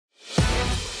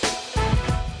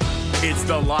It's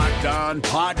the Locked On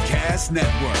Podcast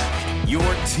Network, your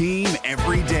team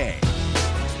every day.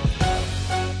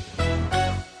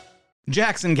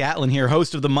 Jackson Gatlin here,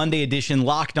 host of the Monday edition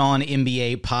Locked On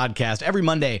NBA podcast. Every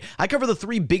Monday, I cover the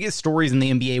three biggest stories in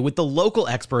the NBA with the local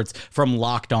experts from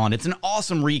Locked On. It's an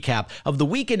awesome recap of the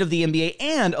weekend of the NBA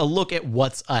and a look at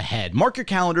what's ahead. Mark your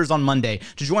calendars on Monday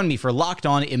to join me for Locked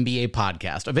On NBA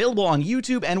podcast, available on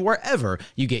YouTube and wherever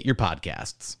you get your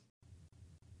podcasts.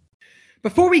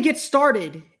 Before we get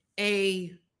started,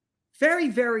 a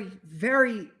very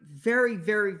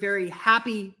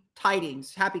happy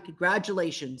tidings, happy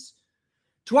congratulations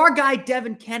to our guy,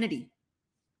 Devin Kennedy,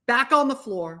 back on the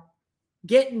floor,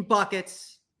 getting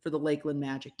buckets for the Lakeland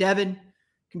Magic. Devin,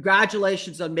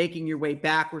 congratulations on making your way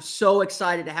back. We're so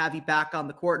excited to have you back on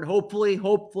the court, and hopefully,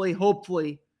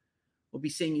 we'll be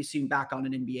seeing you soon back on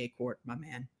an NBA court, my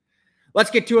man. Let's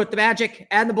get to it. The Magic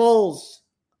and the Bulls,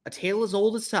 a tale as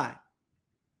old as time.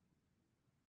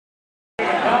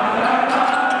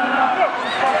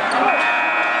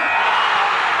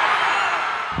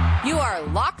 You are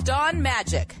Locked On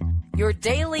Magic, your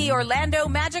daily Orlando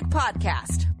Magic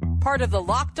podcast, part of the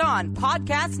Locked On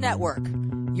Podcast Network,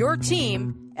 your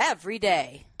team every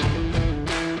day.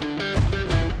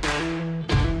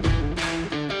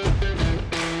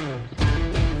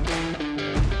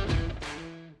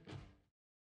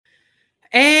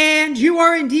 And you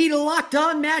are indeed Locked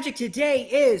On Magic. Today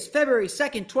is February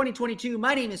 2nd, 2022.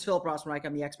 My name is Philip Rossman-Reich.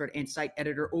 I'm the expert and site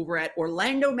editor over at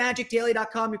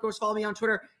OrlandoMagicDaily.com. You, of course, follow me on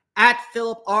Twitter at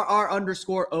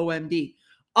PhilipRR_OMD.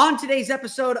 On today's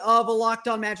episode of Locked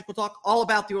On Magic, we'll talk all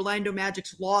about the Orlando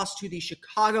Magic's loss to the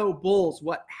Chicago Bulls.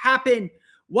 What happened,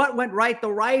 what went right, the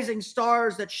rising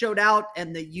stars that showed out,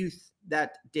 and the youth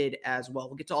that did as well.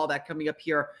 We'll get to all that coming up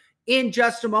here in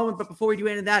just a moment. But before we do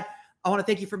any of that, I want to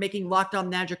thank you for making Locked On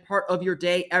Magic part of your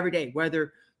day every day,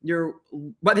 whether you're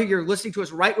listening to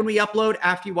us right when we upload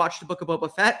after you watch the Book of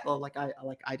Boba Fett, well, like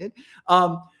I did,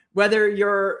 whether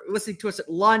you're listening to us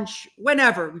at lunch,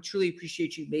 whenever. We truly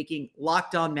appreciate you making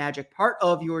Locked On Magic part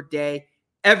of your day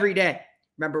every day.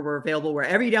 Remember, we're available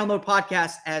wherever you download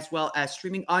podcasts, as well as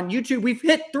streaming on YouTube. We've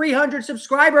hit 300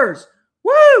 subscribers.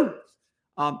 Woo!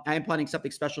 I am planning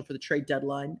something special for the trade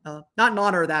deadline. Not in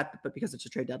honor of that, but because it's a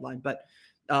trade deadline. But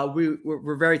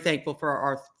we're very thankful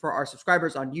for our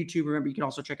subscribers on YouTube. Remember, you can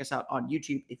also check us out on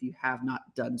YouTube if you have not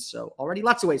done so already.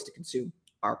 Lots of ways to consume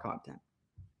our content.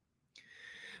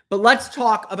 But let's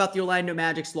talk about the Orlando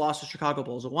Magic's loss to Chicago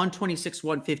Bulls, a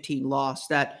 126-115 loss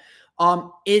that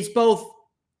is both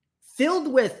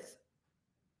filled with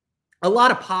a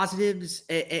lot of positives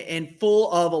and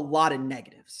full of a lot of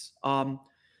negatives.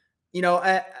 You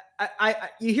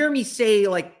hear me say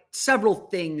like several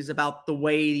things about the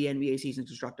way the NBA season is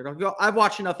constructed. I've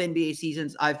watched enough NBA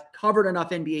seasons. I've covered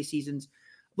enough NBA seasons,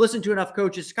 listened to enough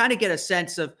coaches to kind of get a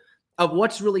sense of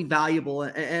what's really valuable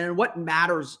and what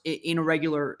matters in a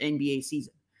regular NBA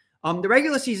season. The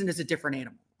regular season is a different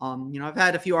animal. I've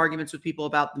had a few arguments with people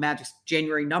about the Magic's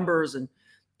January numbers and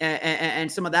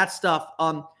some of that stuff.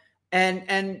 They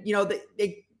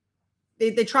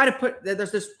try to put,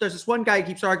 there's this one guy who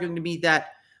keeps arguing to me that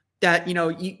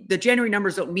the January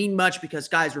numbers don't mean much because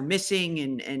guys were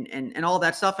missing and all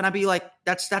that stuff. And I'd be like,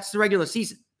 that's the regular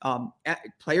season.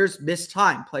 Players miss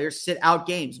time. Players sit out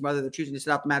games, whether they're choosing to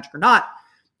sit out the Magic or not.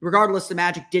 Regardless, the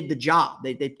Magic did the job.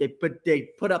 They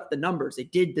put up the numbers. They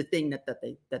did the thing that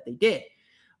they did.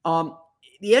 The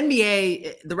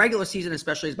NBA, the regular season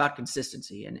especially, is about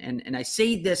consistency. And I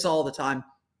say this all the time.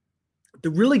 The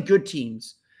really good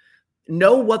teams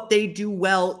know what they do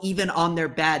well, even on their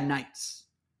bad nights.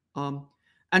 And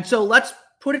so let's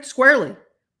put it squarely.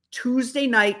 Tuesday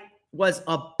night was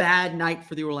a bad night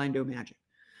for the Orlando Magic.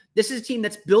 This is a team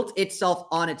that's built itself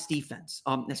on its defense,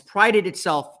 has prided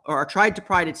itself or tried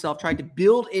to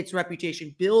build its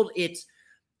reputation, build its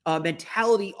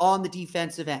mentality on the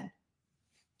defensive end.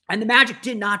 And the Magic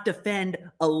did not defend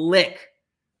a lick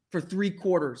for 3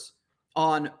 quarters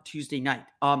on Tuesday night.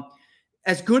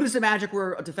 As good as the Magic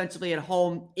were defensively at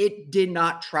home, it did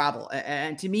not travel.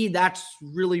 And to me, that's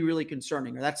really, really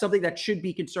concerning. Or that's something that should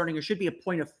be concerning or should be a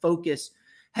point of focus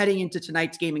heading into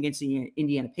tonight's game against the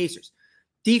Indiana Pacers.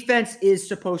 Defense is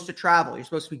supposed to travel. You're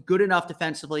supposed to be good enough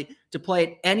defensively to play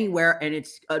it anywhere, and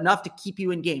it's enough to keep you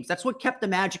in games. That's what kept the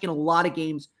Magic in a lot of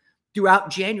games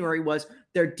throughout January, was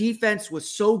their defense was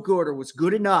so good or was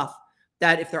good enough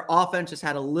that if their offense just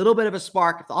had a little bit of a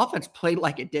spark, if the offense played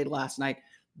like it did last night,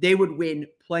 they would win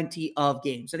plenty of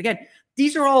games. And again,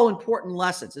 these are all important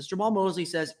lessons. As Jamal Mosley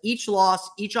says, each loss,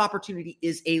 each opportunity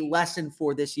is a lesson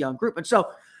for this young group. And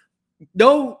so,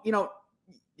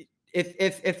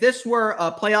 if this were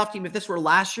a playoff team, if this were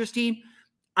last year's team,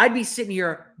 I'd be sitting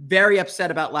here very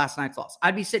upset about last night's loss.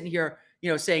 I'd be sitting here,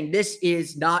 saying this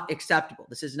is not acceptable.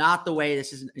 This is not the way.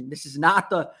 This is not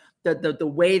the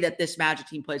way that this Magic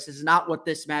team plays. This is not what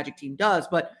this Magic team does.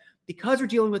 But because we're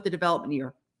dealing with the development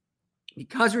year,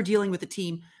 because we're dealing with a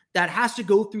team that has to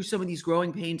go through some of these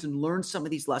growing pains and learn some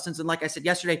of these lessons. And like I said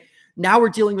yesterday, now we're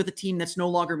dealing with a team that's no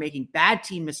longer making bad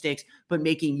team mistakes, but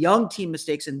making young team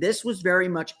mistakes. And this was very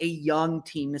much a young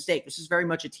team mistake. This is very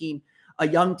much a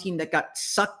young team that got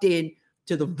sucked in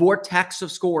to the vortex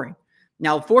of scoring.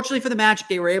 Now, fortunately for the Magic,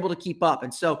 they were able to keep up.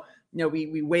 And so,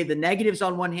 we weigh the negatives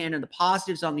on one hand and the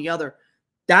positives on the other.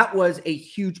 That was a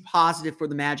huge positive for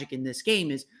the Magic in this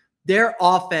game, is their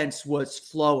offense was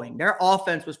flowing. Their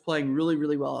offense was playing really,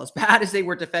 really well. As bad as they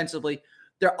were defensively,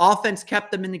 their offense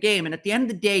kept them in the game. And at the end of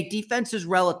the day, defense is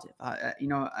relative.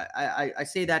 I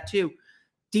say that too.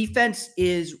 Defense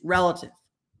is relative.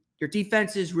 Your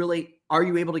defense is really, are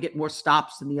you able to get more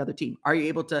stops than the other team? Are you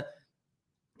able to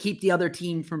keep the other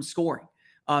team from scoring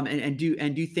and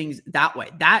do things that way?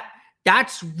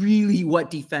 That's really what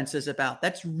defense is about.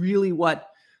 That's really what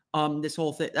this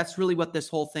whole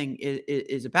thing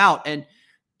is about. And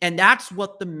that's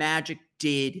what the Magic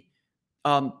did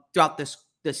throughout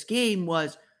this game.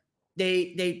 Was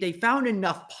they found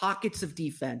enough pockets of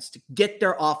defense to get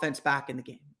their offense back in the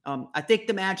game. I think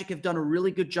the Magic have done a really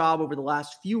good job over the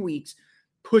last few weeks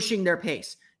pushing their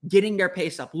pace, getting their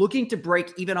pace up, looking to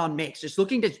break even on makes, just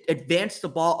looking to advance the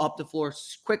ball up the floor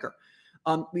quicker.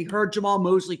 We heard Jamal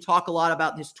Mosley talk a lot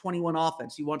about his 21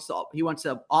 offense. He wants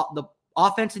the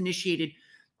offense initiated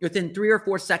within 3 or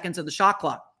 4 seconds of the shot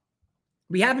clock.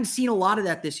 We haven't seen a lot of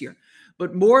that this year,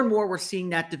 but more and more we're seeing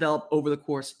that develop over the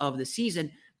course of the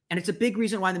season. And it's a big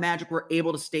reason why the Magic were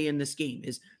able to stay in this game,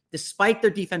 is despite their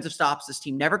defensive stops, this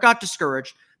team never got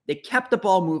discouraged. They kept the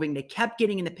ball moving. They kept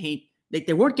getting in the paint.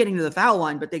 They weren't getting to the foul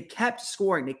line, but they kept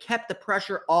scoring. They kept the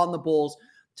pressure on the Bulls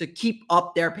to keep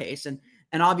up their pace. And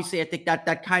obviously, I think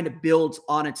that kind of builds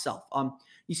on itself.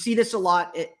 You see this a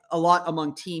lot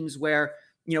among teams where,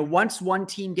 once one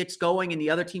team gets going and the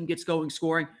other team gets going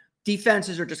scoring,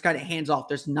 defenses are just kind of hands off.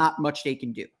 There's not much they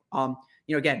can do.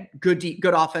 Again, good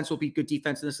offense will be good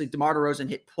defense. And this league, DeMar DeRozan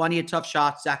hit plenty of tough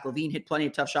shots. Zach LaVine hit plenty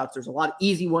of tough shots. There's a lot of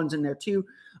easy ones in there too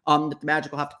that the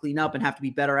Magic will have to clean up and have to be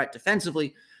better at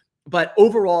defensively. But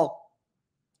overall,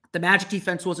 the Magic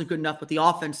defense wasn't good enough, but the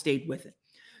offense stayed with it.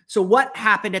 So what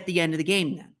happened at the end of the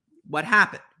game then? What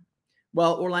happened?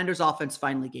 Well, Orlando's offense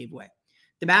finally gave way.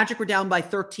 The Magic were down by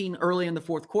 13 early in the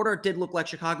fourth quarter. It did look like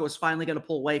Chicago was finally going to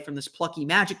pull away from this plucky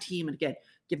Magic team. And again,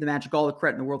 give the Magic all the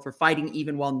credit in the world for fighting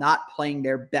even while not playing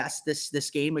their best this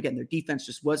game. Again, their defense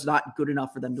just was not good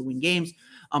enough for them to win games.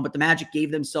 But the Magic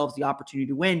gave themselves the opportunity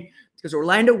to win because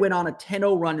Orlando went on a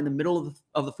 10-0 run in the middle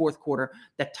of the fourth quarter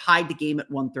that tied the game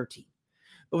at 113.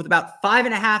 But with about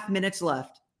 5.5 minutes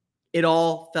left, it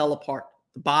all fell apart.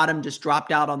 The bottom just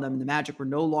dropped out on them, and the Magic were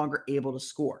no longer able to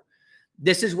score.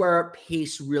 This is where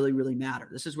pace really, really mattered.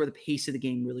 This is where the pace of the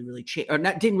game really, really changed. Or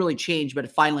didn't really change, but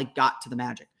it finally got to the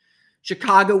Magic.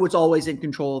 Chicago was always in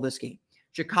control of this game.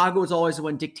 Chicago was always the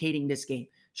one dictating this game.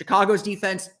 Chicago's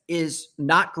defense is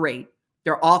not great.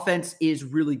 Their offense is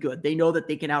really good. They know that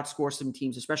they can outscore some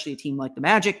teams, especially a team like the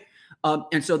Magic.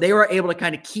 And so they were able to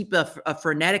kind of keep a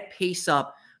frenetic pace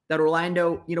up that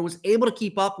Orlando, was able to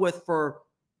keep up with for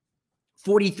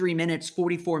 43 minutes,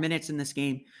 44 minutes in this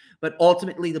game. But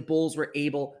ultimately, the Bulls were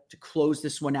able to close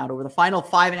this one out. Over the final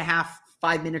 5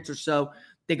 minutes or so,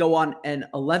 they go on an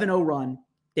 11-0 run.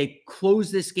 They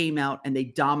close this game out, and they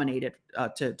dominate it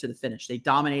to the finish. They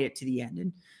dominate it to the end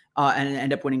and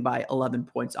end up winning by 11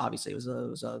 points, obviously. It was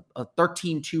a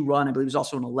 13-2 run. I believe it was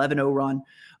also an 11-0 run.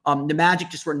 The Magic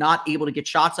just were not able to get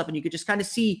shots up, and you could just kind of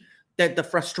see that the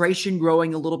frustration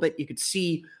growing a little bit. You could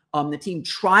see the team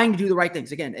trying to do the right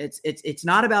things. Again, it's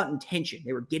not about intention.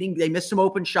 They missed some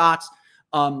open shots.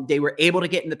 They were able to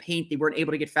get in the paint. They weren't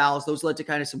able to get fouls. Those led to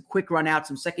kind of some quick run outs,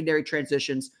 some secondary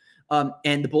transitions.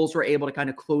 And the Bulls were able to kind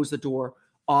of close the door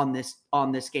on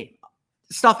this game.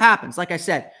 Stuff happens. Like I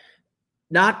said,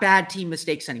 not bad team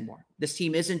mistakes anymore. This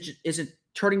team isn't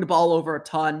turning the ball over a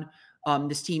ton.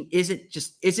 This team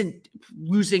isn't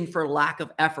losing for lack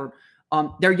of effort.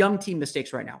 They're young team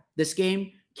mistakes right now. This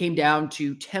game came down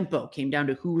to tempo, came down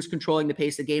to who was controlling the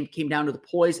pace of the game, came down to the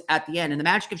poise at the end. And the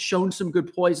Magic have shown some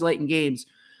good poise late in games,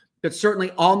 but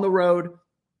certainly on the road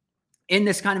in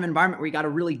this kind of environment where you got to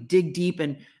really dig deep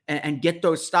and get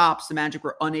those stops, the Magic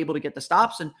were unable to get the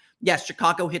stops. And yes,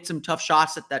 Chicago hit some tough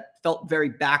shots that felt very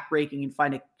backbreaking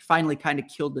and finally kind of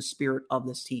killed the spirit of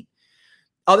this team.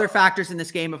 Other factors in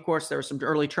this game, of course, there were some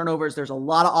early turnovers. There's a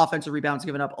lot of offensive rebounds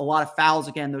given up, a lot of fouls.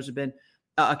 Again, those have been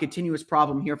a continuous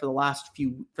problem here for the last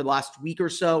week or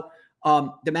so.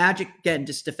 The Magic, again,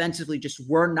 just defensively just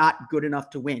were not good enough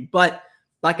to win. But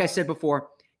like I said before,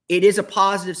 it is a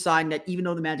positive sign that even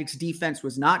though the Magic's defense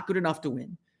was not good enough to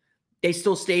win, they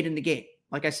still stayed in the game.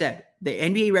 Like I said, the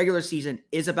NBA regular season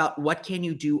is about what can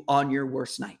you do on your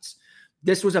worst nights.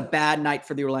 This was a bad night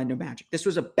for the Orlando Magic. This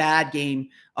was a bad game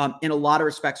in a lot of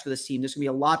respects for this team. There's going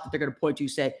to be a lot that they're going to point to,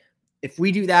 say, if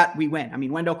we do that, we win. I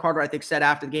mean, Wendell Carter, I think, said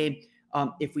after the game,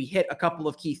 if we hit a couple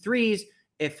of key threes,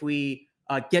 if we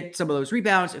get some of those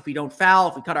rebounds, if we don't foul,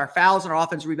 if we cut our fouls and our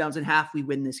offensive rebounds in half, we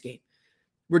win this game.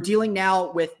 We're dealing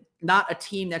now with not a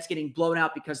team that's getting blown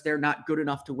out because they're not good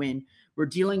enough to win. We're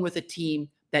dealing with a team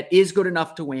that is good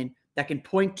enough to win, that can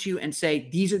point to and say,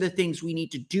 these are the things we need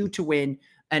to do to win.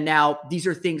 And now these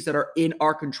are things that are in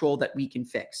our control that we can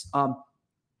fix.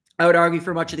 I would argue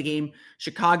for much of the game,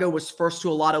 Chicago was first to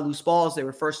a lot of loose balls. They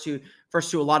were first to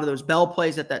a lot of those bell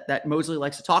plays that Mosley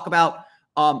likes to talk about.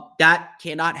 That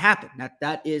cannot happen.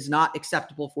 That is not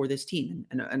acceptable for this team.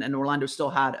 And Orlando still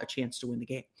had a chance to win the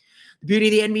game. The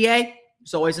beauty of the NBA,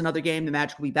 it's always another game. The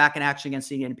Magic will be back in action against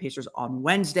the Indiana Pacers on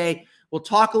Wednesday. We'll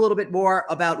talk a little bit more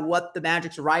about what the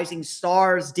Magic's rising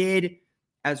stars did,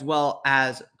 as well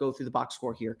as go through the box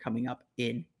score here coming up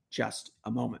in just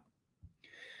a moment.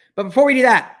 But before we do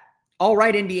that, all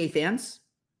right, NBA fans,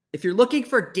 if you're looking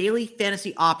for a daily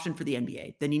fantasy option for the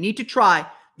NBA, then you need to try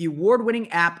the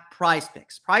award-winning app Prize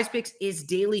Picks. Prize Picks is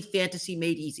daily fantasy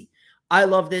made easy. I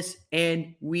love this,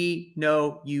 and we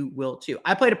know you will too.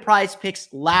 I played a Prize Picks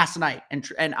last night,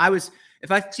 and I was,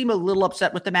 if I seem a little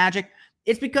upset with the Magic,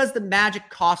 it's because the Magic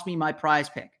cost me my prize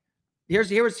pick.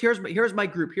 Here's my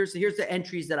group. Here's the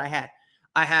entries that I had.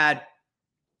 I had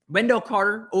Wendell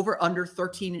Carter over under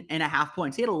 13.5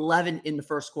 points. He had 11 in the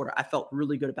first quarter. I felt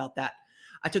really good about that.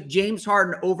 I took James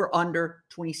Harden over under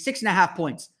 26.5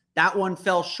 points. That one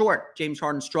fell short. James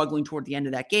Harden struggling toward the end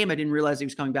of that game. I didn't realize he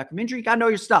was coming back from injury. You got to know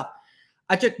your stuff.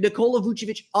 I took Nikola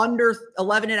Vucevic under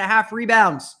 11.5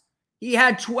 rebounds. He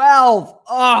had 12.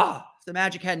 If the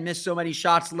Magic hadn't missed so many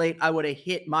shots late, I would have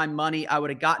hit my money. I would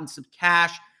have gotten some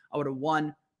cash. I would have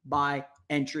won my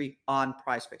entry on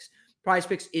Prize Picks. Prize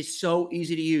Picks is so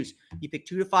easy to use. You pick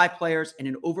 2 to 5 players and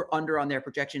an over-under on their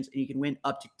projections, and you can win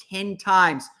up to 10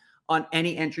 times on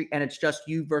any entry, and it's just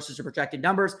you versus the projected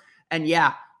numbers. And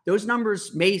yeah, those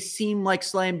numbers may seem like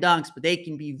slam dunks, but they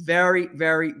can be very,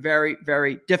 very, very,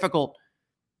 very difficult.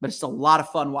 But it's a lot of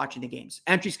fun watching the games.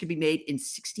 Entries can be made in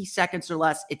 60 seconds or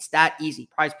less. It's that easy.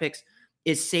 Prize Picks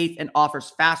is safe and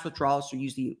offers fast withdrawals, so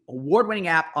use the award-winning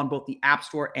app on both the App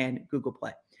Store and Google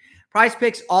Play. Prize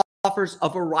Picks offers a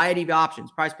variety of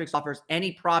options. Prize Picks offers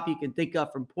any prop you can think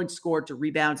of, from points scored to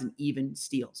rebounds and even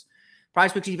steals.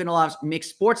 Prize Picks even allows mixed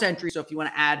sports entries, so if you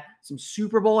want to add some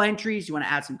Super Bowl entries, you want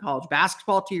to add some college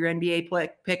basketball to your NBA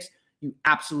picks, you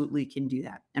absolutely can do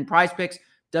that. And Prize Picks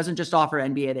doesn't just offer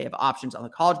NBA. They have options on the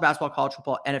college basketball, college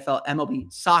football, NFL,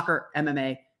 MLB, soccer,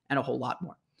 MMA, and a whole lot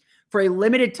more. For a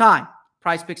limited time,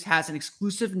 Prize Picks has an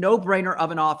exclusive no-brainer of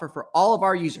an offer for all of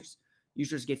our users.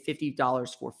 Users get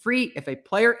 $50 for free if a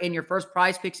player in your first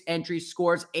Prize Picks entry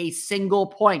scores a single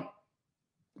point.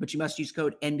 But you must use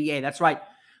code NBA. That's right.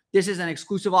 This is an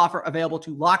exclusive offer available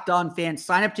to Locked On fans.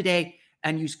 Sign up today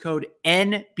and use code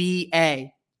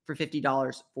NBA for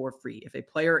 $50 for free if a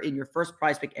player in your first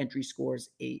Prize Pick entry scores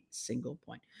a single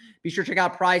point. Be sure to check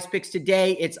out Prize Picks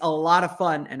today. It's a lot of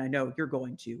fun, and I know you're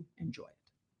going to enjoy it.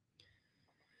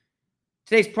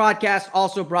 Today's podcast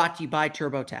also brought to you by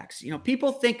TurboTax.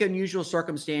 People think unusual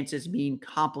circumstances mean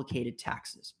complicated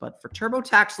taxes, but for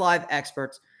TurboTax Live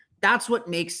experts, that's what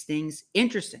makes things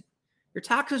interesting. Your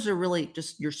taxes are really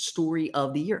just your story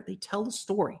of the year. They tell the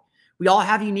story. We all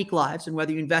have unique lives, and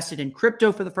whether you invested in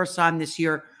crypto for the first time this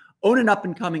year, own an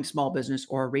up-and-coming small business,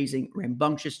 or are raising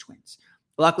rambunctious twins,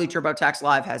 luckily TurboTax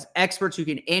Live has experts who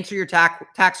can answer your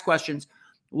tax questions,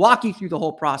 walk you through the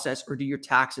whole process, or do your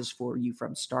taxes for you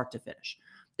from start to finish.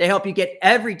 They help you get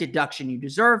every deduction you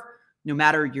deserve, no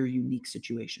matter your unique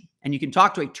situation. And you can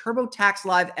talk to a TurboTax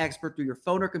Live expert through your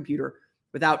phone or computer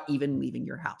without even leaving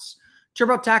your house.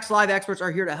 TurboTax Live experts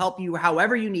are here to help you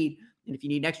however you need. And if you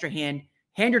need an extra hand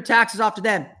your taxes off to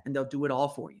them, and they'll do it all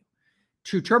for you.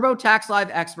 To TurboTax Live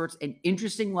experts, an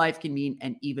interesting life can mean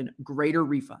an even greater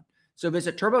refund. So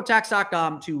visit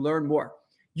TurboTax.com to learn more.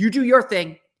 You do your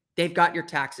thing. They've got your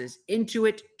taxes.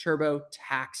 Intuit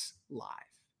TurboTax Live.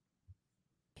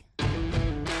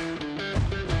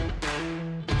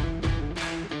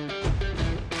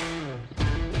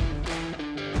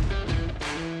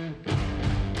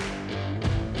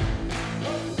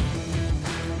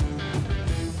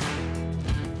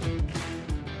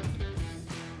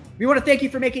 We want to thank you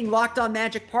for making Locked On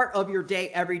Magic part of your day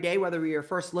every day, whether you're your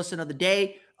first listen of the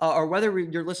day, or whether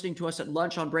you're listening to us at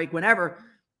lunch, on break, whenever,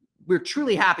 we're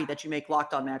truly happy that you make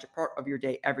Locked On Magic part of your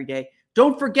day every day.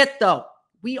 Don't forget, though,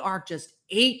 we are just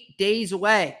 8 days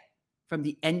away from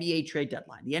the NBA trade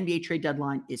deadline. The NBA trade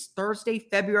deadline is Thursday,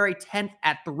 February 10th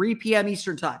at 3 p.m.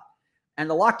 Eastern time. And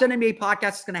the Locked On NBA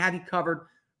podcast is going to have you covered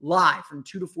live from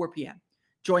 2 to 4 p.m.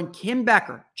 Join Kim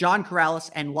Becker, John Corrales,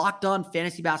 and Locked On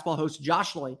Fantasy Basketball host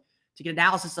Josh Lloyd to get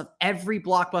analysis of every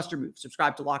blockbuster move.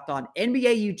 Subscribe to Locked On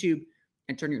NBA YouTube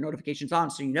and turn your notifications on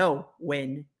so you know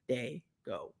when they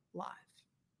go live.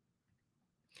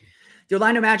 The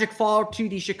Orlando Magic fall to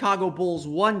the Chicago Bulls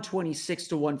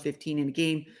 126-115 in a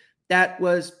game that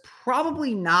was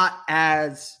probably not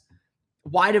as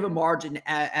wide of a margin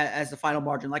as the final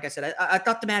margin. Like I said, I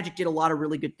thought the Magic did a lot of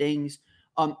really good things.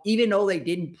 Even though they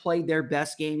didn't play their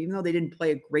best game, even though they didn't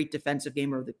play a great defensive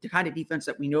game or the kind of defense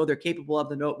that we know they're capable of,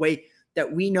 the way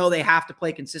that we know they have to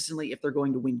play consistently if they're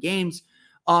going to win games,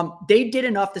 they did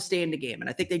enough to stay in the game. And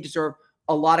I think they deserve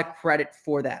a lot of credit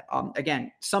for that.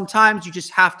 Again, sometimes you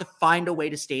just have to find a way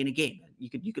to stay in a game. You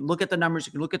can look at the numbers,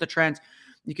 you can look at the trends,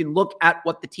 you can look at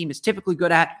what the team is typically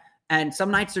good at. And some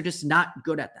nights they're just not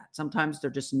good at that. Sometimes they're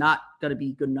just not going to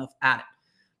be good enough at it.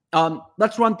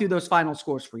 Let's run through those final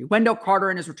scores for you. Wendell Carter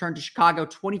in his return to Chicago,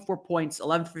 24 points,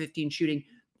 11 for 15 shooting,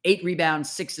 8 rebounds,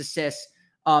 6 assists.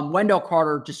 Wendell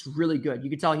Carter, just really good. You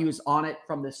could tell he was on it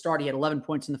from the start. He had 11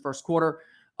 points in the first quarter.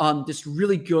 Just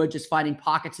really good, just finding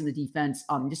pockets in the defense,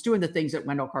 just doing the things that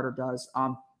Wendell Carter does.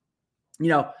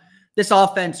 This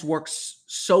offense works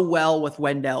so well with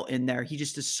Wendell in there. He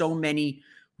just does so many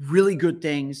really good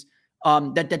things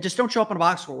that just don't show up on a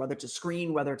box score, whether it's a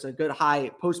screen, whether it's a good high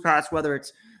post pass, whether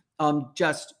it's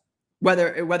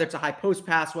whether it's a high post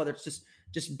pass, whether it's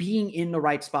just being in the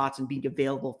right spots and being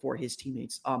available for his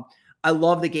teammates. I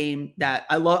love the game that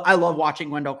I love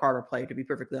watching Wendell Carter play, to be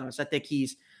perfectly honest. I think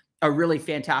he's a really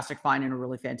fantastic find and a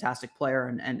really fantastic player.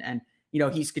 And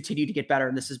he's continued to get better.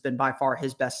 And this has been by far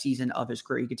his best season of his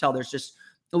career. You can tell there's just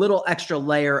a little extra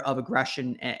layer of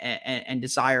aggression and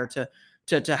desire to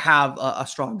have a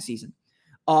strong season.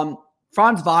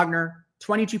 Franz Wagner,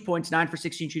 22 points, 9 for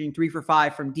 16 shooting, 3 for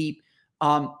 5 from deep.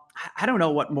 I don't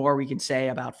know what more we can say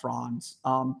about Franz.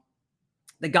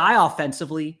 The guy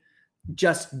offensively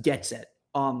just gets it.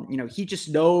 He just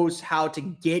knows how to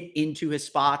get into his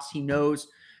spots. He knows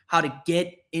how to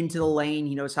get into the lane.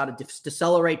 He knows how to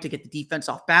decelerate to get the defense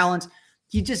off balance.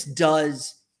 He just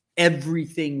does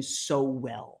everything so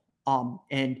well.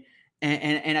 And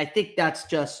I think that's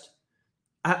just,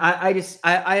 I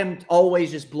am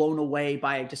always just blown away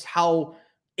by just how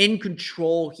in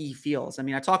control he feels. I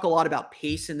mean, I talk a lot about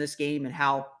pace in this game and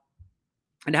how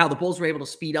the Bulls were able to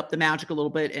speed up the Magic a little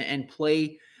bit and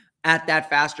play at that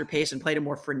faster pace and played a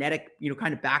more frenetic,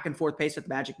 kind of back and forth pace that the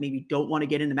Magic maybe don't want to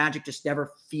get in. The Magic just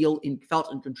never felt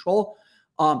in control.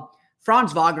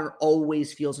 Franz Wagner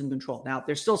always feels in control. Now,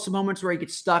 there's still some moments where he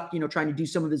gets stuck, trying to do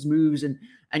some of his moves and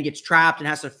gets trapped and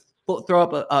has to throw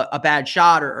up a bad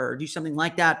shot or do something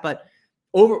like that. But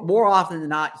more often than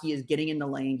not, he is getting in the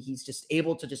lane. He's just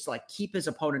able to just like keep his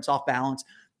opponents off balance.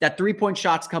 That 3-point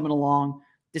shot's coming along.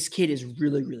 This kid is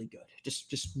really, really good.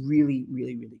 Just really,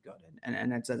 really, really good.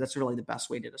 And that's really the best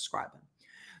way to describe him.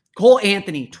 Cole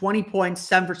Anthony, 20 points,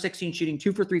 7 for 16 shooting,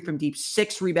 2 for 3 from deep,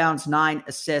 6 rebounds, 9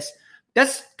 assists.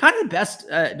 That's kind of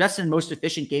the best and most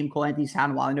efficient game Cole Anthony's had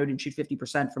in a while. I know he didn't shoot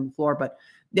 50% from the floor, but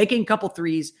making a couple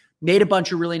threes, made a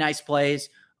bunch of really nice plays.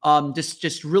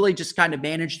 Just really kind of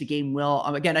managed the game well.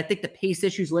 Again, I think the pace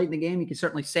issues late in the game, you can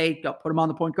certainly say, put him on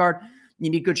the point guard. You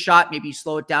need a good shot. Maybe you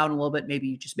slow it down a little bit. Maybe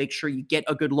you just make sure you get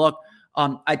a good look.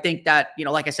 I think that,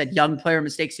 like I said, young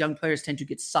players tend to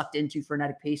get sucked into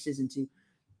frenetic paces, into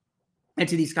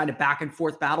these kind of back and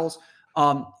forth battles.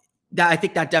 I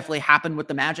think that definitely happened with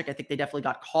the Magic. I think they definitely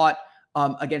got caught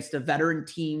against a veteran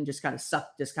team, just kind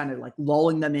of like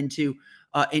lulling them into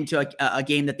a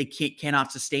game that they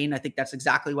cannot sustain. I think that's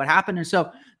exactly what happened. And so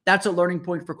that's a learning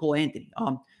point for Cole Anthony.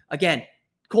 Again,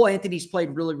 Cole Anthony's played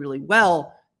really, really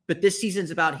well, but this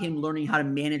season's about him learning how to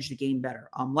manage the game better.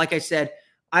 Like I said,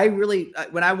 I really,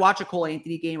 when I watch a Cole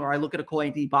Anthony game or I look at a Cole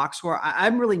Anthony box score,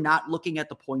 I'm really not looking at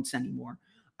the points anymore.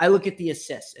 I look at the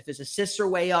assists. If his assists are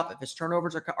way up, if his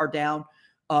turnovers are down,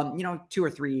 2 or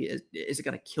 3 isn't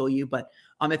going to kill you. But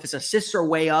if his assists are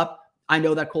way up, I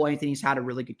know that Cole Anthony's had a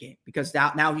really good game because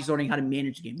now he's learning how to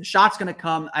manage the game. The shot's going to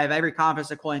come. I have every confidence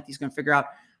that Cole Anthony's going to figure out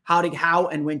how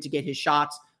and when to get his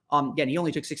shots. Again, he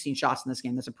only took 16 shots in this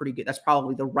game. That's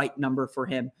probably the right number for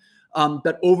him.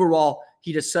 But overall,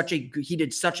 he did such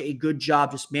a good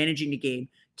job just managing the game,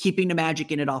 keeping the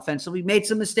Magic in it offensively. Made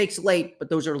some mistakes late, but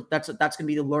that's going to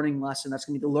be the learning lesson. That's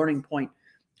going to be the learning point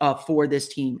for this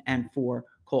team and for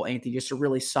Cole Anthony. Just a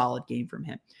really solid game from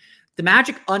him. The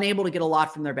Magic unable to get a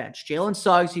lot from their bench. Jalen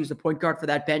Suggs, he was the point guard for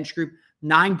that bench group.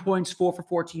 9 points, 4 for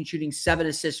 14 shooting, 7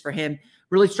 assists for him.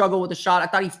 Really struggled with the shot. I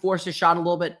thought he forced his shot a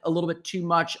little bit too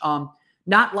much.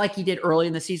 Not like he did early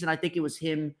in the season. I think it was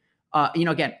him.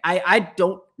 Again, I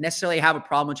don't necessarily have a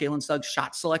problem with Jalen Suggs'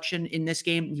 shot selection in this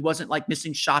game. He wasn't like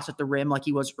missing shots at the rim like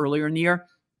he was earlier in the year.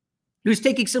 He was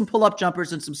taking some pull-up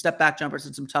jumpers and some step-back jumpers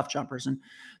and some tough jumpers. And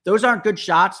those aren't good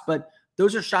shots, but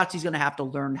those are shots he's going to have to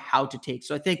learn how to take.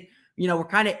 So I think, we're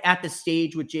kind of at the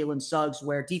stage with Jalen Suggs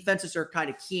where defenses are kind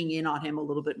of keying in on him a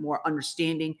little bit more,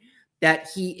 understanding that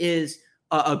he is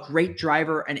a great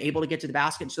driver and able to get to the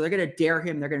basket. So they're going to dare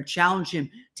him. They're going to challenge him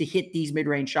to hit these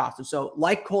mid-range shots. And so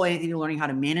like Cole Anthony learning how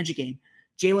to manage a game,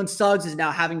 Jalen Suggs is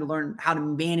now having to learn how to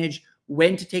manage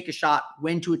when to take a shot,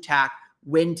 when to attack,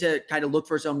 when to kind of look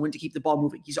for his own, when to keep the ball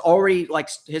moving. He's already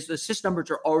his assist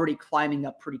numbers are already climbing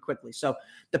up pretty quickly. So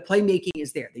the playmaking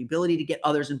is there. The ability to get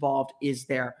others involved is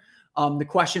there. The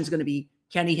question is going to be,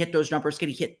 can he hit those numbers? Can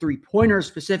he hit 3-pointers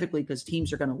specifically? Because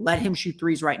teams are going to let him shoot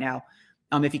threes right now.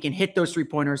 If he can hit those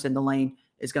 3-pointers, then the lane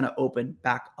is going to open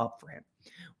back up for him.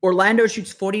 Orlando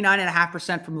shoots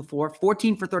 49.5% from the floor,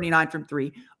 14 for 39 from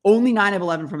 3, only 9 of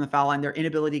 11 from the foul line. Their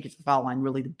inability to get to the foul line,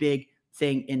 really the big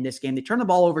thing in this game. They turn the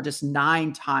ball over just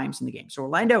 9 times in the game. So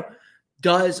Orlando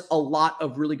does a lot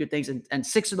of really good things, and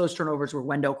 6 of those turnovers were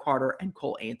Wendell Carter and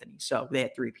Cole Anthony. So they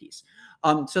had 3 apiece.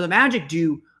 So the Magic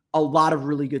do a lot of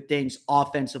really good things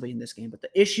offensively in this game, but the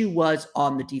issue was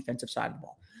on the defensive side of the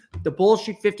ball. The Bulls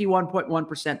shoot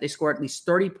 51.1%. They score at least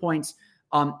 30 points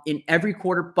in every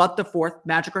quarter but the fourth.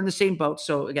 Magic are in the same boat.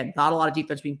 So again, not a lot of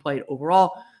defense being played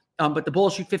overall, but the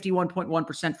Bulls shoot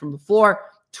 51.1% from the floor,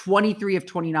 23 of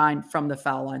 29 from the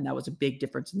foul line. That was a big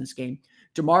difference in this game.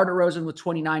 DeMar DeRozan with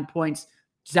 29 points,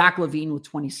 Zach LaVine with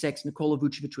 26, Nikola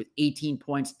Vucevic with 18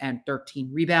 points and 13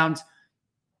 rebounds.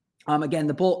 Again,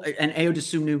 the Bull and Ayo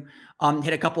Dosunmu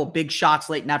hit a couple of big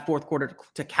shots late in that fourth quarter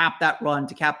to cap that run,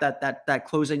 to cap that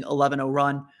closing 11-0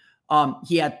 run.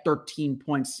 He had 13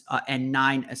 points and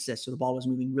 9 assists. So the ball was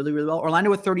moving really, really well. Orlando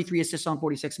with 33 assists on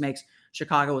 46 makes.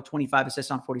 Chicago with 25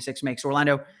 assists on 46 makes.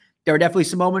 Orlando, there were definitely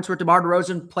some moments where DeMar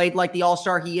DeRozan played like the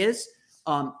all-star he is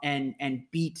and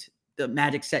beat the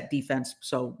Magic set defense.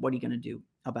 So what are you going to do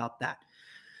about that?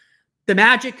 The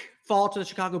Magic fall to the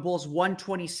Chicago Bulls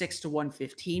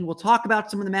 126-115. We'll talk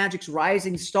about some of the Magic's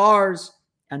rising stars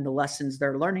and the lessons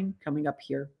they're learning coming up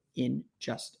here in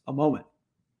just a moment.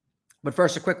 But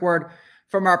first, a quick word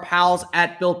from our pals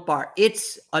at Built Bar.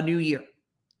 It's a new year,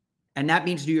 and that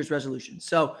means New Year's resolutions.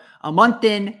 So a month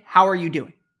in, how are you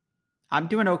doing? I'm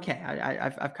doing okay.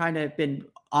 I've kind of been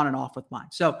on and off with mine.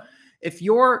 So if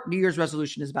your New Year's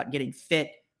resolution is about getting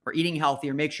fit or eating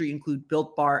healthier, make sure you include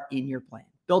Built Bar in your plan.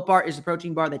 Built Bar is a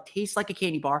protein bar that tastes like a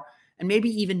candy bar and maybe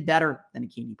even better than a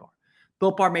candy bar.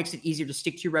 Built Bar makes it easier to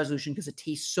stick to your resolution because it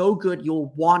tastes so good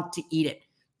you'll want to eat it.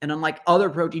 And unlike other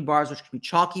protein bars, which can be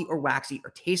chalky or waxy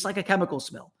or taste like a chemical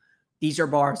spill, these are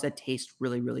bars that taste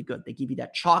really, really good. They give you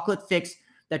that chocolate fix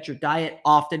that your diet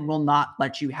often will not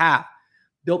let you have.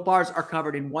 Built Bars are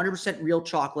covered in 100% real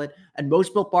chocolate, and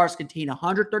most Built Bars contain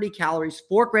 130 calories,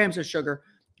 4 grams of sugar,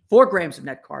 4 grams of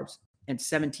net carbs, and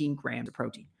 17 grams of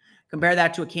protein. Compare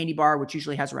that to a candy bar, which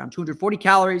usually has around 240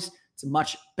 calories. It's a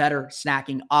much better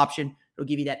snacking option. It'll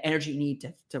give you that energy you need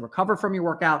to recover from your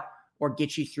workout or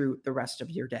get you through the rest of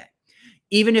your day.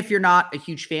 Even if you're not a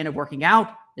huge fan of working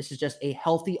out, this is just a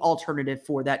healthy alternative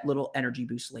for that little energy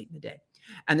boost late in the day.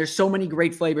 And there's so many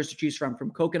great flavors to choose from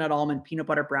coconut almond, peanut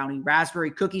butter brownie,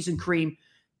 raspberry, cookies and cream,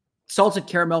 salted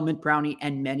caramel mint brownie,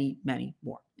 and many, many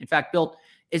more. In fact, Built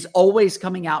is always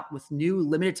coming out with new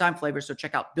limited time flavors. So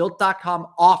check out Built.com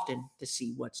often to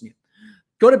see what's new.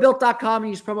 Go to Built.com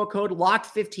and use promo code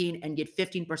LOCKED15 and get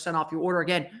 15% off your order.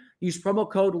 Again, use promo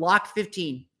code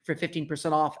LOCKED15 for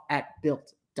 15% off at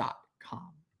Built.com.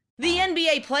 The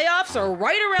NBA playoffs are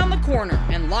right around the corner,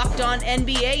 and Locked On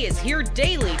NBA is here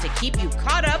daily to keep you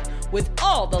caught up with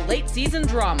all the late season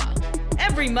drama.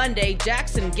 Every Monday,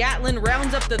 Jackson Gatlin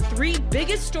rounds up the 3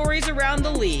 biggest stories around the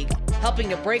league, helping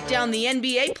to break down the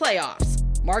NBA playoffs.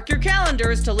 Mark your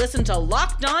calendars to listen to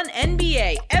Locked On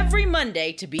NBA every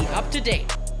Monday to be up to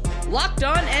date. Locked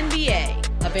On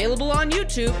NBA, available on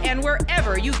YouTube and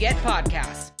wherever you get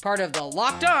podcasts. Part of the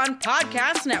Locked On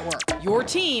Podcast Network, your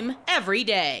team every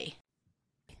day.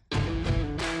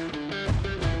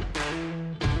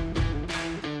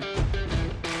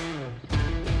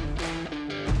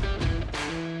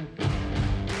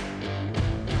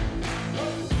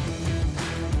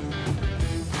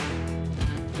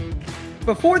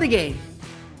 Before the game,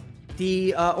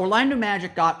 the Orlando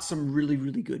Magic got some really,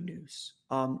 really good news.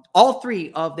 all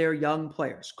three of their young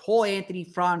players, Cole Anthony,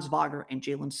 Franz Wagner, and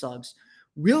Jalen Suggs,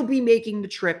 will be making the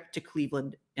trip to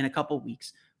Cleveland in a couple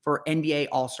weeks for NBA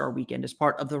All-Star Weekend as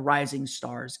part of the Rising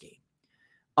Stars game.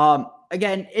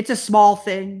 Again, it's a small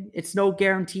thing. It's no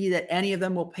guarantee that any of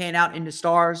them will pan out into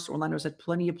stars. Orlando's had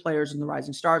plenty of players in the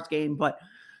Rising Stars game, but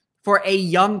for a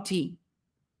young team,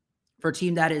 for a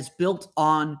team that is built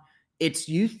on its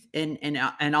youth and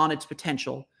on its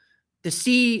potential, to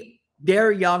see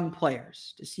their young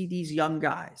players, to see these young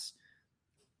guys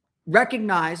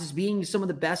recognized as being some of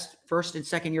the best first and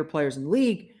second year players in the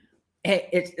league,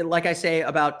 it's like I say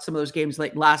about some of those games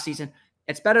late last season,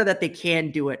 it's better that they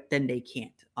can do it than they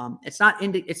can't. It's not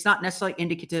necessarily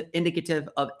indicative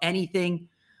of anything,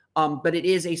 but it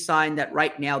is a sign that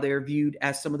right now they're viewed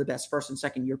as some of the best first and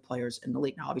second year players in the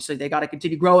league. Now, obviously, they got to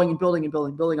continue growing and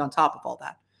building on top of all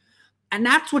that. And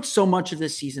that's what so much of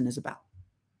this season is about.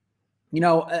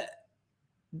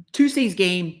 Tuesday's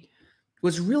game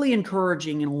was really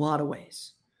encouraging in a lot of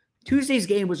ways. Tuesday's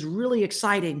game was really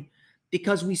exciting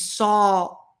because we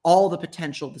saw all the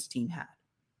potential this team had.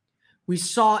 We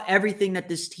saw everything that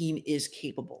this team is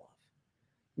capable of.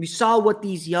 We saw what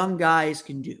these young guys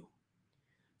can do.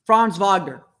 Franz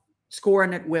Wagner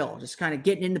scoring at will, just kind of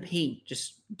getting in the paint,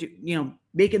 just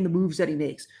making the moves that he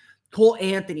makes. Cole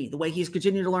Anthony, the way he's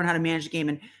continuing to learn how to manage the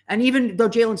game. And even though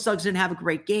Jalen Suggs didn't have a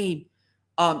great game,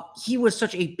 he was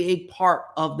such a big part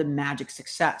of the Magic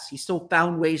success. He still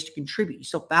found ways to contribute. He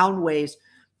still found ways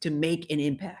to make an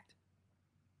impact.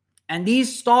 And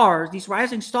these stars, these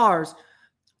rising stars,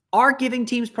 are giving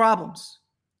teams problems.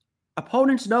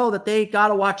 Opponents know that they got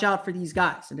to watch out for these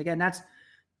guys. And again,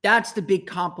 that's the big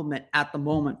compliment at the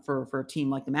moment for a team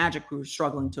like the Magic, who are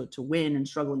struggling to win and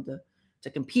struggling to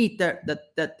compete. That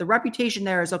the reputation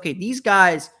there is, okay, these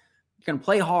guys are going to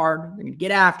play hard. They're going to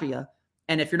get after you.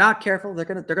 And if you're not careful, they're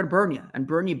going to burn you and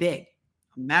burn you big.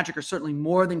 Magic are certainly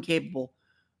more than capable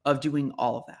of doing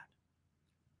all of that.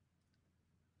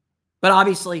 But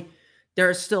obviously, there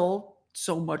is still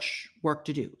so much work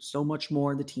to do, so much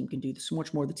more the team can do, so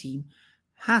much more the team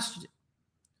has to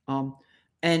do.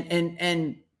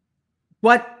 And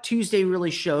what Tuesday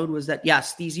really showed was that,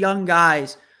 yes, these young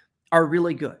guys are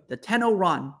really good. The 10-0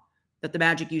 run that the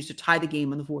Magic used to tie the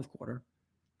game in the fourth quarter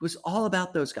was all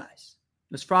about those guys.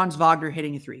 It was Franz Wagner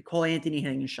hitting a three, Cole Anthony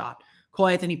hitting a shot, Cole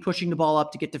Anthony pushing the ball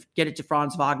up to get it to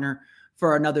Franz Wagner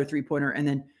for another three-pointer, and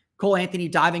then Cole Anthony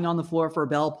diving on the floor for a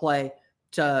bell play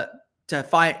to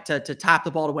tap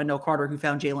the ball to Wendell Carter, who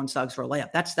found Jalen Suggs for a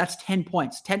layup. That's 10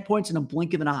 points. 10 points in a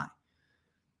blink of an eye.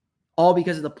 All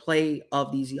because of the play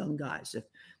of these young guys.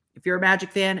 If you're a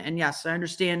Magic fan, and yes, I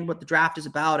understand what the draft is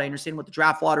about. I understand what the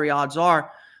draft lottery odds are.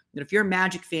 But if you're a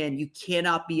Magic fan, you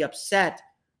cannot be upset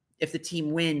if the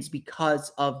team wins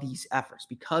because of these efforts,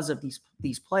 because of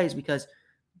these plays, because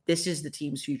this is the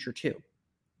team's future too.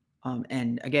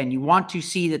 And again, you want to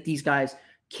see that these guys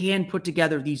can put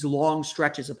together these long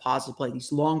stretches of positive play,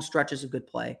 these long stretches of good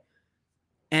play,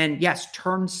 and yes,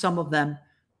 turn some of them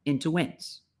into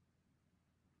wins.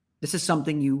 This is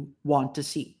something you want to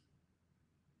see.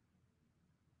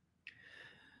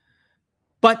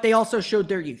 But they also showed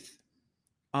their youth.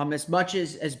 As much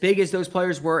as big as those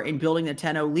players were in building the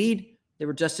 10-0 lead, they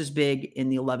were just as big in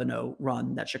the 11-0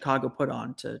 run that Chicago put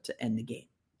on to end the game.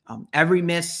 Every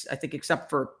miss, I think, except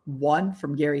for one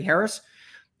from Gary Harris,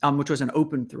 which was an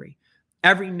open three.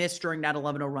 Every miss during that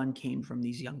 11-0 run came from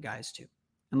these young guys too.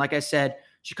 And like I said,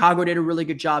 Chicago did a really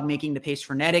good job making the pace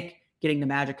frenetic, getting the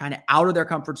Magic kind of out of their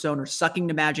comfort zone, or sucking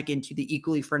the Magic into the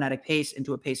equally frenetic pace,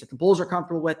 into a pace that the Bulls are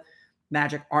comfortable with.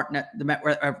 Magic aren't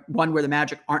one where the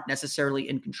Magic aren't necessarily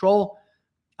in control,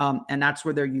 and that's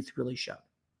where their youth really showed.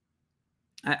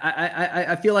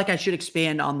 I feel like I should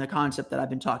expand on the concept that I've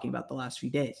been talking about the last few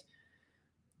days.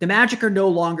 The Magic are no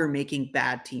longer making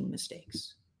bad team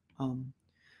mistakes.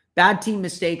 Bad team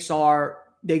mistakes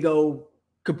they go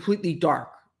completely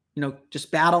dark.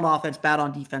 Just bad on offense, bad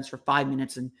on defense for 5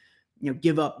 minutes, and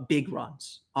give up big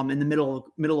runs in the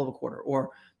middle of a quarter, or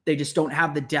they just don't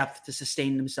have the depth to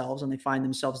sustain themselves, and they find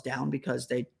themselves down because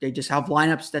they just have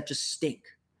lineups that just stink.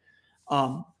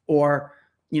 Or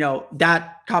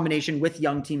that combination with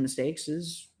young team mistakes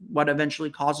is what eventually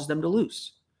causes them to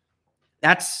lose.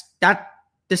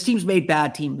 This team's made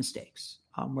bad team mistakes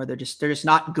where they're just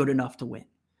not good enough to win.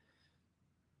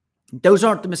 Those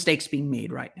aren't the mistakes being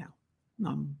made right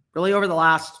now. Really over the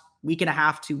last week and a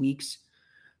half, 2 weeks,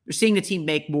 you're seeing the team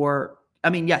make more. I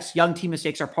mean, yes, young team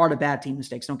mistakes are part of bad team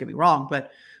mistakes. Don't get me wrong,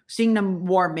 but seeing them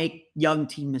more make young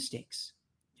team mistakes,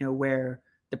 where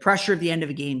the pressure of the end of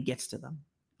a game gets to them,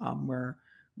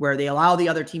 where they allow the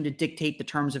other team to dictate the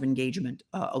terms of engagement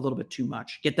a little bit too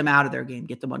much, get them out of their game,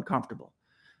 get them uncomfortable.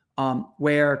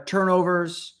 where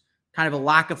turnovers, kind of a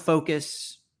lack of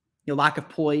focus, lack of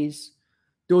poise,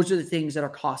 those are the things that are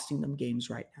costing them games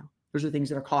right now. Those are the things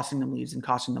that are costing them leads and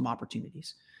costing them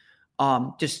opportunities.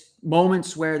 Just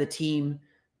moments where the team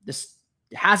just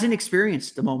hasn't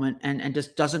experienced the moment and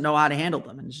just doesn't know how to handle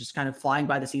them and is just kind of flying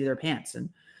by the seat of their pants. And,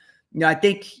 I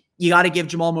think you got to give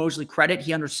Jamahl Mosley credit.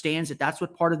 He understands that that's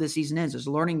what part of the season is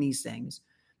learning these things.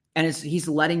 And he's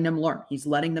letting them learn. He's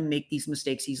letting them make these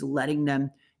mistakes. He's letting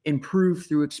them improve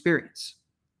through experience.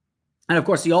 And of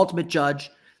course, the ultimate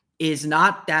judge is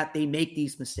not that they make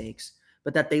these mistakes,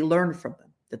 but that they learn from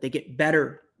them, that they get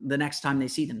better the next time they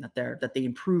see them, that they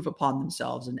improve upon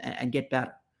themselves and get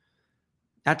better.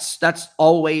 That's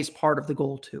always part of the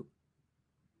goal too.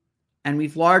 And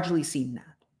we've largely seen that.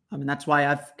 That's why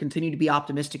I've continued to be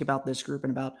optimistic about this group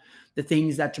and about the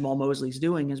things that Jamahl Mosley is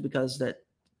doing, is because that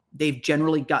they've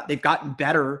gotten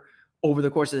better over the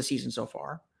course of the season so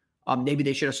far. Maybe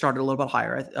they should have started a little bit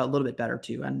higher, a little bit better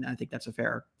too. And I think that's a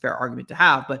fair argument to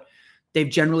have, but they've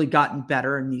generally gotten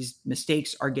better, and these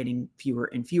mistakes are getting fewer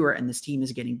and fewer, and this team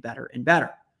is getting better and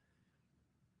better.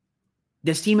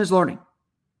 This team is learning.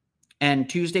 And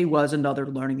Tuesday was another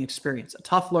learning experience, a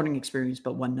tough learning experience,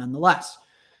 but one nonetheless.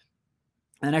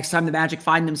 And the next time the Magic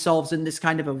find themselves in this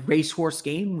kind of a racehorse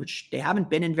game, which they haven't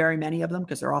been in very many of them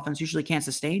because their offense usually can't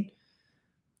sustain,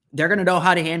 they're going to know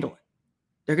how to handle it.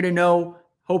 They're going to know,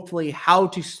 hopefully, how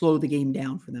to slow the game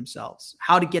down for themselves,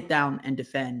 how to get down and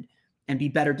defend and be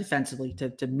better defensively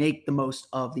to make the most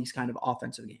of these kind of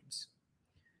offensive games.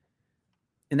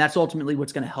 And that's ultimately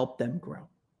what's going to help them grow.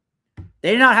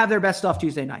 They did not have their best stuff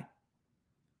Tuesday night,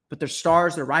 but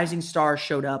their rising stars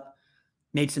showed up,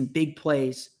 made some big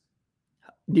plays,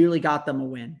 nearly got them a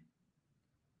win.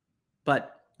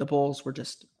 But the Bulls were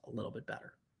just a little bit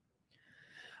better.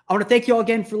 I want to thank you all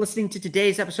again for listening to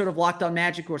today's episode of Locked On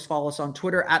Magic. Of course, follow us on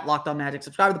Twitter at Locked On Magic.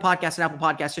 Subscribe to the podcast at Apple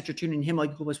Podcasts, Stitcher, TuneIn, Himalaya,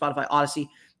 Google Play, Spotify, Odyssey,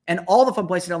 and all the fun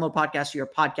places to download podcasts to your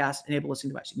podcast-enabled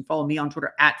listening device. You can follow me on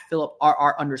Twitter at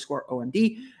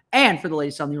PhilipRR_OMD. And for the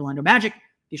latest on the Orlando Magic,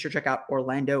 be sure to check out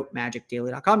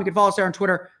OrlandoMagicDaily.com. You can follow us there on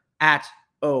Twitter at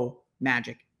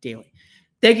OMagicDaily.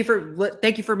 Thank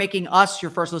you for making us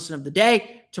your first listen of the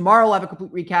day. Tomorrow we'll have a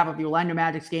complete recap of the Orlando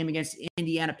Magic's game against the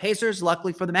Indiana Pacers.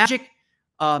 Luckily for the Magic,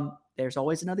 there's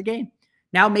always another game.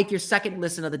 Now make your second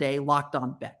listen of the day Locked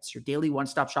On Bets, your daily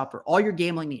one-stop shop for all your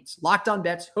gambling needs. Locked On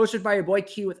Bets, hosted by your boy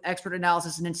Q with expert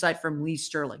analysis and insight from Lee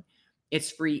Sterling. It's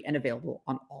free and available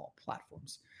on all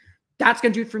platforms. That's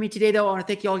going to do it for me today, though. I want to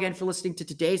thank you all again for listening to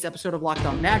today's episode of Locked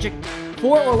On Magic.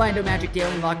 For Orlando Magic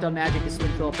Daily and Locked On Magic, this has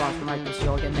been Philip Ross. We'll see you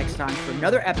all again next time for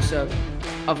another episode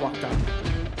of Locked On Magic.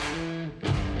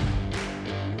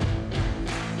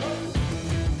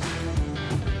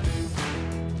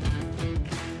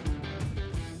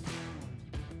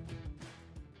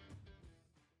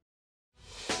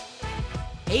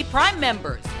 Hey, Prime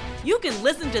members, you can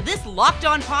listen to this Locked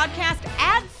On podcast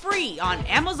ad-free on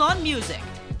Amazon Music.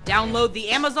 Download the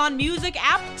Amazon Music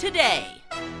app today.